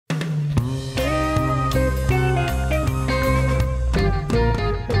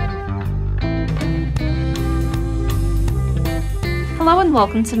and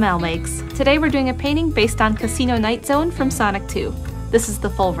welcome to MalMakes. Today we're doing a painting based on Casino Night Zone from Sonic 2. This is the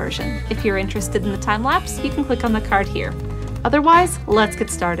full version. If you're interested in the time-lapse, you can click on the card here. Otherwise, let's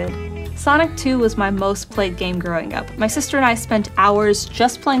get started. Sonic 2 was my most played game growing up. My sister and I spent hours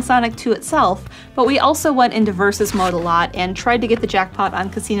just playing Sonic 2 itself, but we also went into versus mode a lot and tried to get the jackpot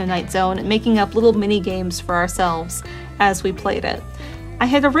on Casino Night Zone, making up little mini games for ourselves as we played it. I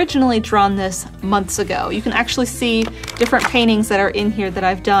had originally drawn this months ago. You can actually see different paintings that are in here that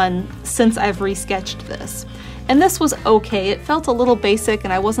I've done since I've resketched this. And this was okay. It felt a little basic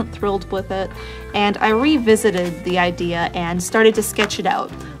and I wasn't thrilled with it. And I revisited the idea and started to sketch it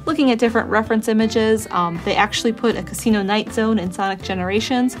out. Looking at different reference images, they actually put a Casino Night Zone in Sonic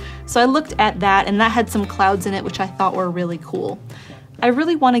Generations. So I looked at that and that had some clouds in it which I thought were really cool. I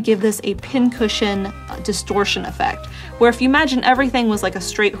really want to give this a pincushion distortion effect, where if you imagine everything was like a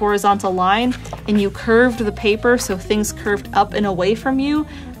straight horizontal line and you curved the paper so things curved up and away from you,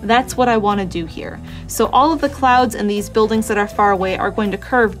 that's what I want to do here. So all of the clouds and these buildings that are far away are going to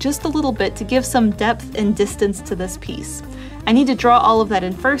curve just a little bit to give some depth and distance to this piece. I need to draw all of that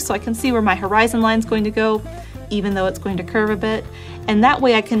in first so I can see where my horizon line is going to go, even though it's going to curve a bit. And that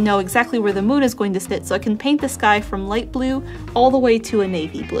way I can know exactly where the moon is going to sit, so I can paint the sky from light blue all the way to a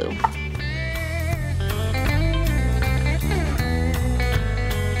navy blue.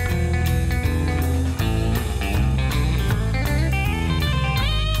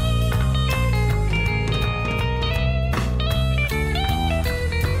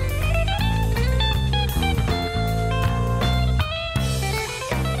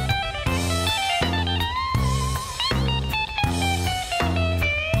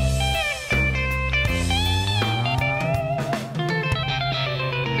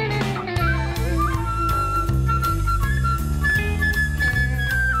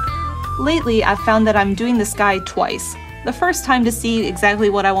 Lately, I've found that I'm doing the sky twice. The first time to see exactly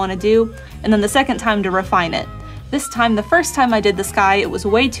what I want to do, and then the second time to refine it. This time, the first time I did the sky, it was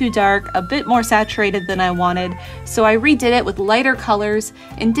way too dark, a bit more saturated than I wanted, so I redid it with lighter colors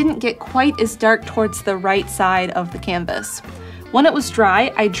and didn't get quite as dark towards the right side of the canvas. When it was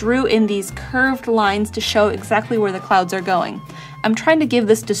dry, I drew in these curved lines to show exactly where the clouds are going. I'm trying to give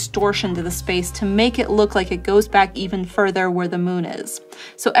this distortion to the space to make it look like it goes back even further where the moon is.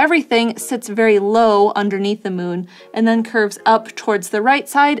 So everything sits very low underneath the moon and then curves up towards the right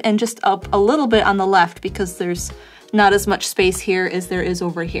side and just up a little bit on the left because there's not as much space here as there is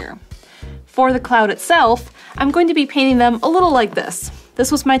over here. For the cloud itself, I'm going to be painting them a little like this. This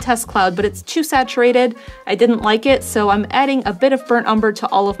was my test cloud, but it's too saturated. I didn't like it, so I'm adding a bit of burnt umber to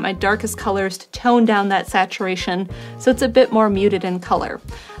all of my darkest colors to tone down that saturation so it's a bit more muted in color.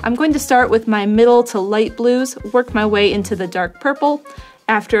 I'm going to start with my middle to light blues, work my way into the dark purple.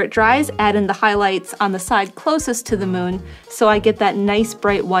 After it dries, add in the highlights on the side closest to the moon so I get that nice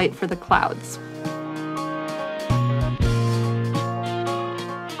bright white for the clouds.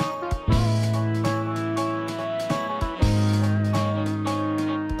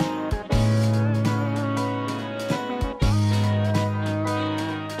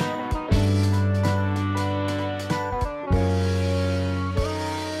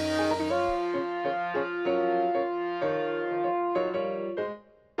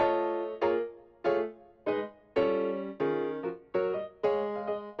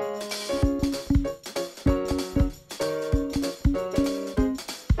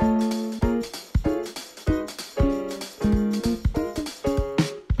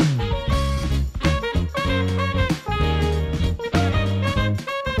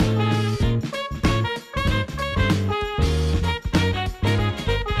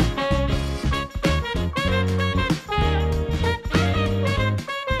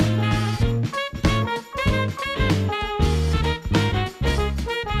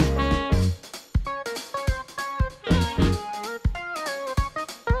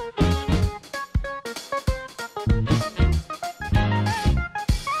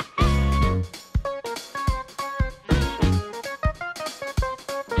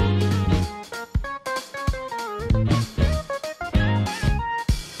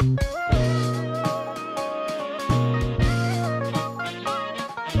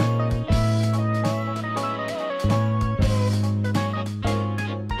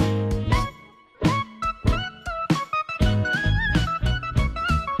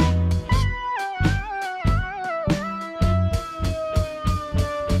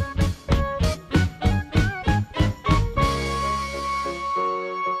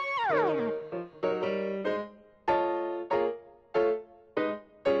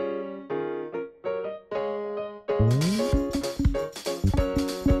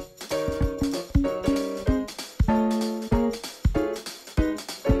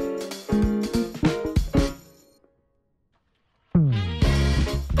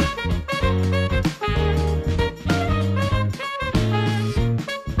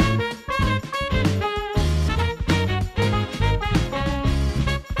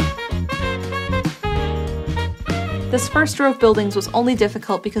 This first row of buildings was only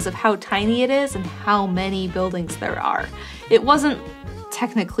difficult because of how tiny it is and how many buildings there are. It wasn't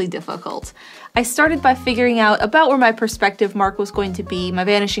technically difficult. I started by figuring out about where my perspective mark was going to be, my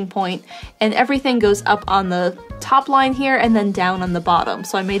vanishing point, and everything goes up on the top line here and then down on the bottom.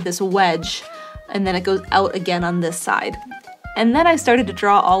 So I made this wedge and then it goes out again on this side. And then I started to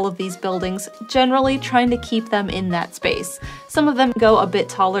draw all of these buildings, generally trying to keep them in that space. Some of them go a bit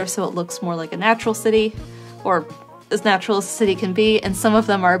taller so it looks more like a natural city, or as natural as a city can be, and some of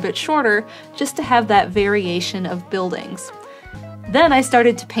them are a bit shorter, just to have that variation of buildings. Then I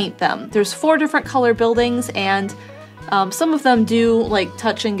started to paint them. There's 4 different color buildings, and some of them do like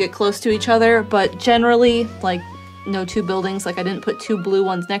touch and get close to each other, but generally like no 2 buildings, like I didn't put 2 blue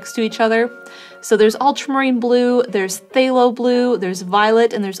ones next to each other. So there's ultramarine blue, there's phthalo blue, there's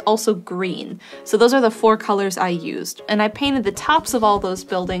violet, and there's also green. So those are the 4 colors I used. And I painted the tops of all those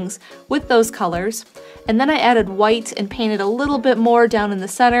buildings with those colors. And then I added white and painted a little bit more down in the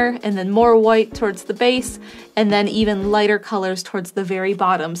center, and then more white towards the base, and then even lighter colors towards the very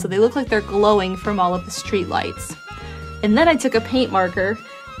bottom. So they look like they're glowing from all of the street lights. And then I took a paint marker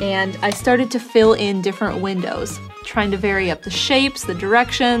and I started to fill in different windows, trying to vary up the shapes, the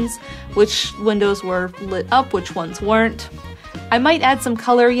directions, which windows were lit up, which ones weren't. I might add some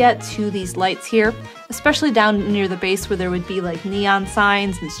color yet to these lights here, especially down near the base where there would be like neon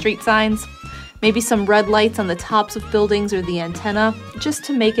signs and street signs. Maybe some red lights on the tops of buildings or the antenna, just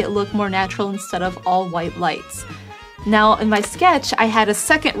to make it look more natural instead of all white lights. Now in my sketch, I had a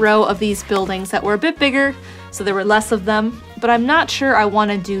second row of these buildings that were a bit bigger, so there were less of them, but I'm not sure I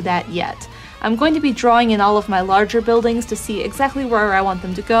want to do that yet. I'm going to be drawing in all of my larger buildings to see exactly where I want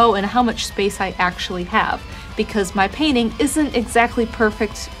them to go and how much space I actually have, because my painting isn't exactly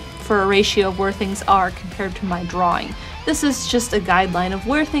perfect for a ratio of where things are compared to my drawing. This is just a guideline of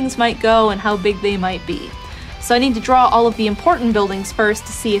where things might go and how big they might be. So I need to draw all of the important buildings first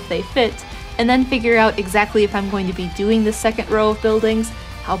to see if they fit, and then figure out exactly if I'm going to be doing the second row of buildings,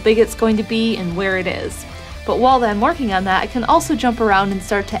 how big it's going to be, and where it is. But while I'm working on that, I can also jump around and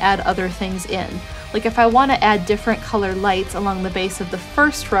start to add other things in. Like if I want to add different color lights along the base of the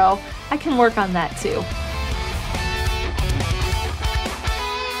first row, I can work on that too.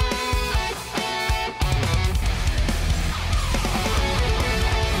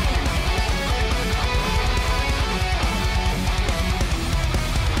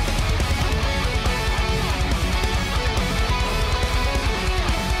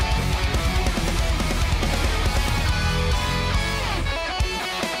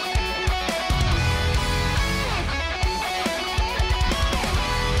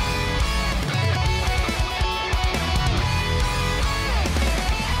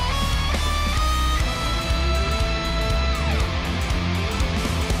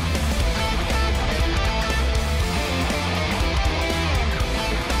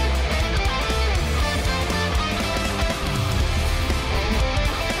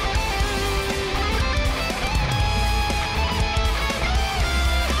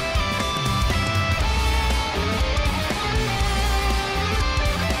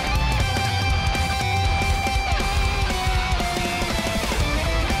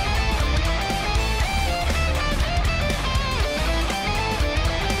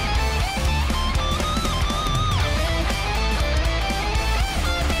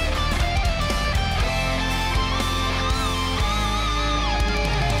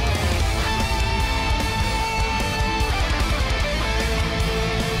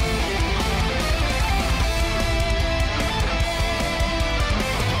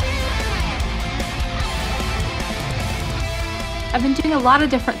 I've been doing a lot of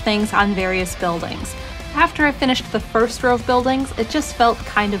different things on various buildings. After I finished the first row of buildings, it just felt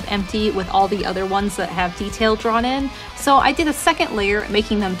kind of empty with all the other ones that have detail drawn in, so I did a second layer,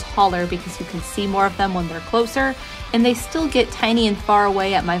 making them taller because you can see more of them when they're closer, and they still get tiny and far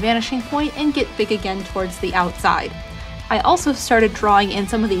away at my vanishing point and get big again towards the outside. I also started drawing in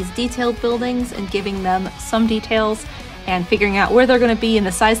some of these detailed buildings and giving them some details and figuring out where they're going to be and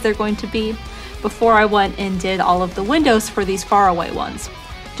the size they're going to be before I went and did all of the windows for these faraway ones.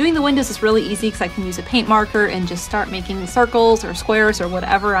 Doing the windows is really easy because I can use a paint marker and just start making circles or squares or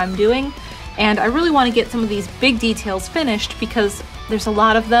whatever I'm doing. And I really want to get some of these big details finished because there's a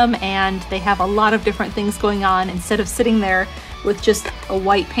lot of them and they have a lot of different things going on instead of sitting there with just a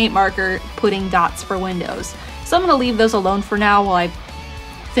white paint marker putting dots for windows. So I'm going to leave those alone for now while I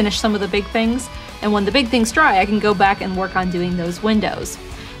finish some of the big things. And when the big things dry, I can go back and work on doing those windows.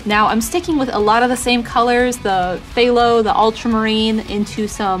 Now I'm sticking with a lot of the same colors, the phthalo, the ultramarine, into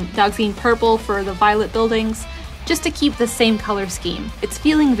some dioxazine purple for the violet buildings, just to keep the same color scheme. It's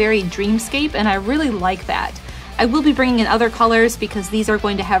feeling very dreamscape and I really like that. I will be bringing in other colors because these are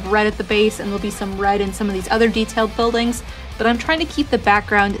going to have red at the base and there'll be some red in some of these other detailed buildings, but I'm trying to keep the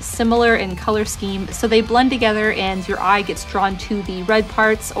background similar in color scheme so they blend together and your eye gets drawn to the red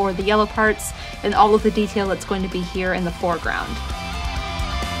parts or the yellow parts and all of the detail that's going to be here in the foreground.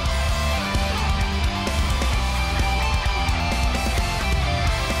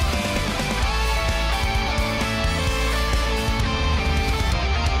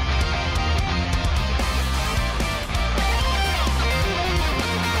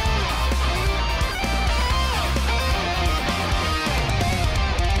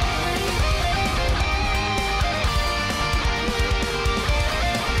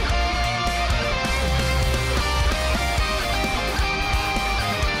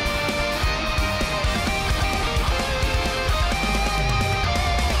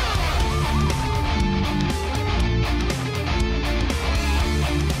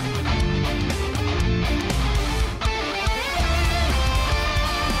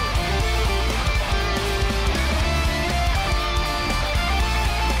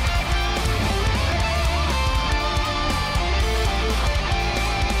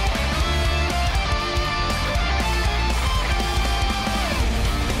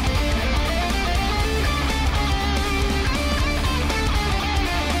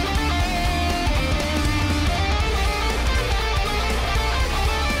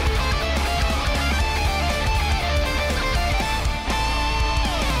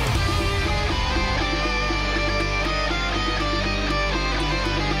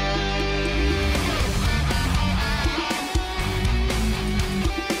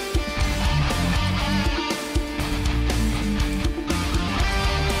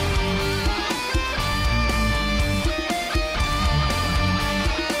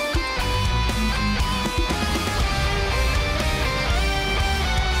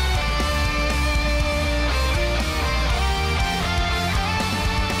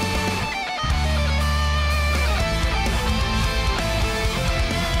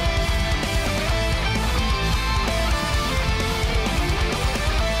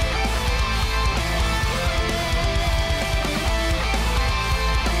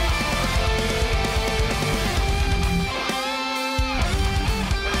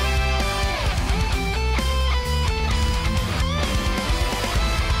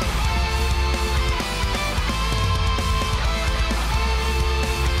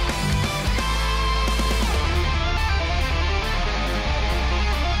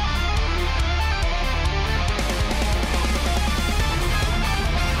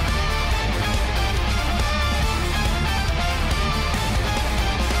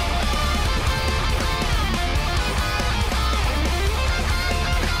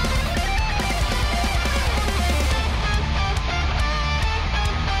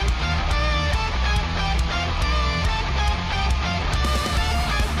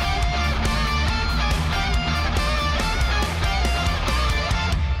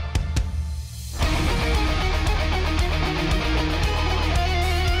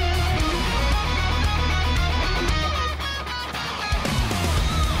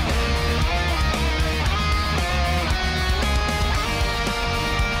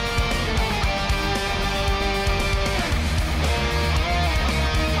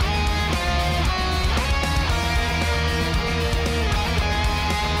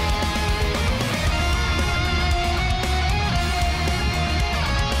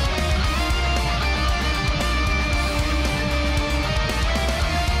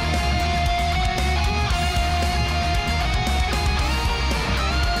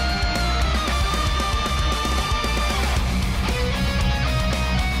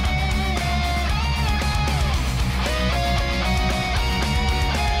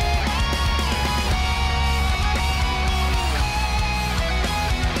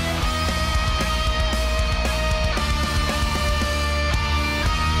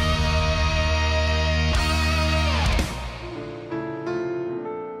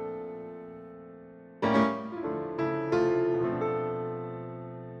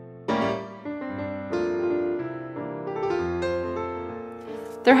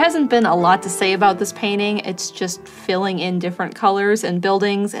 There hasn't been a lot to say about this painting, it's just filling in different colors and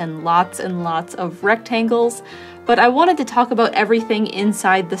buildings and lots of rectangles, but I wanted to talk about everything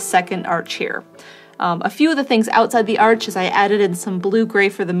inside the second arch here. A few of the things outside the arch is I added in some blue-gray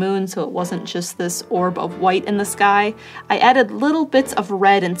for the moon so it wasn't just this orb of white in the sky. I added little bits of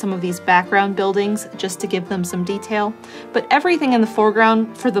red in some of these background buildings just to give them some detail, but everything in the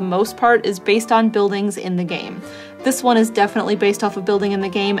foreground, for the most part, is based on buildings in the game. This one is definitely based off a building in the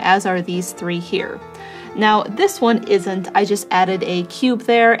game, as are these three here. Now this one isn't, I just added a cube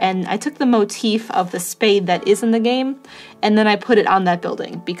there and I took the motif of the spade that is in the game and then I put it on that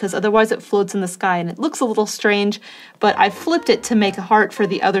building because otherwise it floats in the sky and it looks a little strange, but I flipped it to make a heart for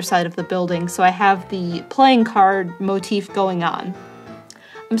the other side of the building, so I have the playing card motif going on.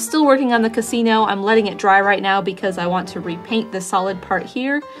 I'm still working on the casino. I'm letting it dry right now because I want to repaint the solid part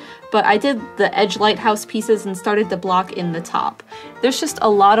here, but I did the edge lighthouse pieces and started to block in the top. There's just a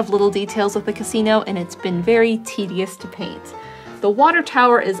lot of little details with the casino and it's been very tedious to paint. The water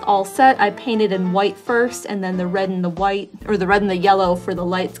tower is all set. I painted in white first and then the red and the white, or the red and the yellow for the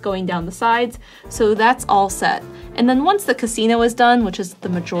lights going down the sides, so that's all set. And then once the casino is done, which is the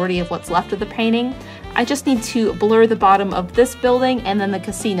majority of what's left of the painting, I just need to blur the bottom of this building and then the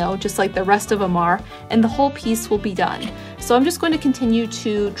casino, just like the rest of them are, and the whole piece will be done. So I'm just going to continue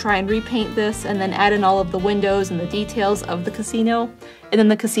to try and repaint this and then add in all of the windows and the details of the casino, and then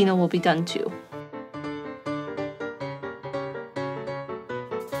the casino will be done too.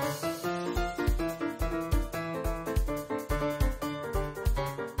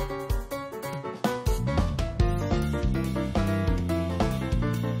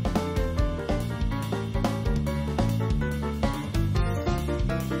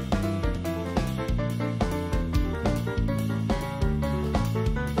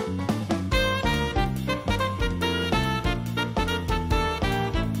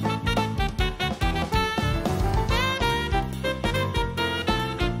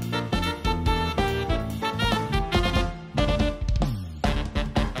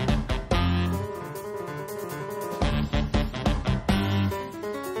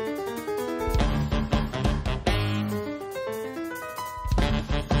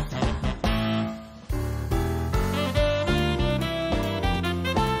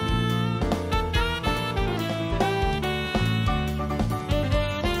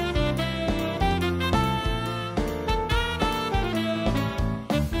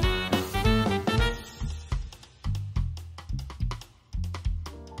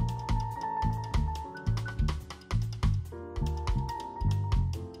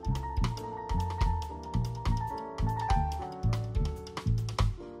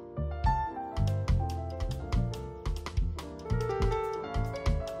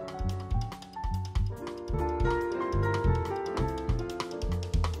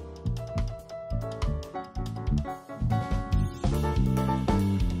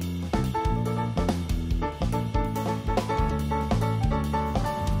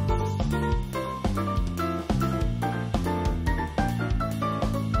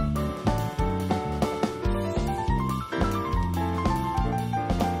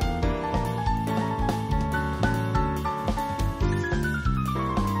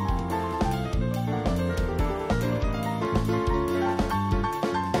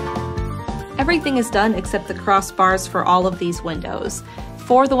 Everything is done except the crossbars for all of these windows.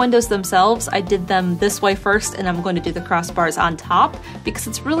 For the windows themselves, I did them this way first and I'm going to do the crossbars on top because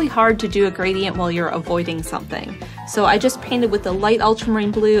it's really hard to do a gradient while you're avoiding something. So I just painted with the light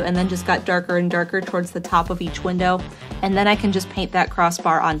ultramarine blue and then just got darker and darker towards the top of each window, and then I can just paint that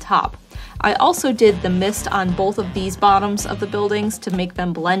crossbar on top. I also did the mist on both of these bottoms of the buildings to make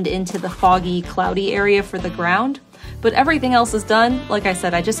them blend into the foggy, cloudy area for the ground. But everything else is done. Like I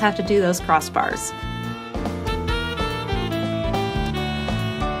said, I just have to do those crossbars.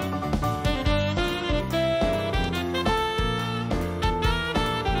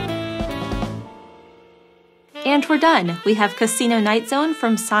 And we're done! We have Casino Night Zone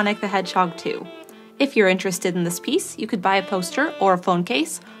from Sonic the Hedgehog 2. If you're interested in this piece, you could buy a poster or a phone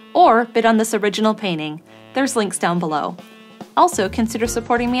case, or bid on this original painting. There's links down below. Also, consider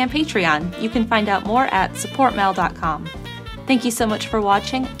supporting me on Patreon. You can find out more at supportmal.com. Thank you so much for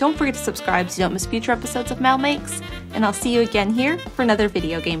watching. Don't forget to subscribe so you don't miss future episodes of MalMakes, and I'll see you again here for another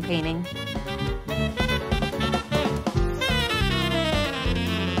video game painting.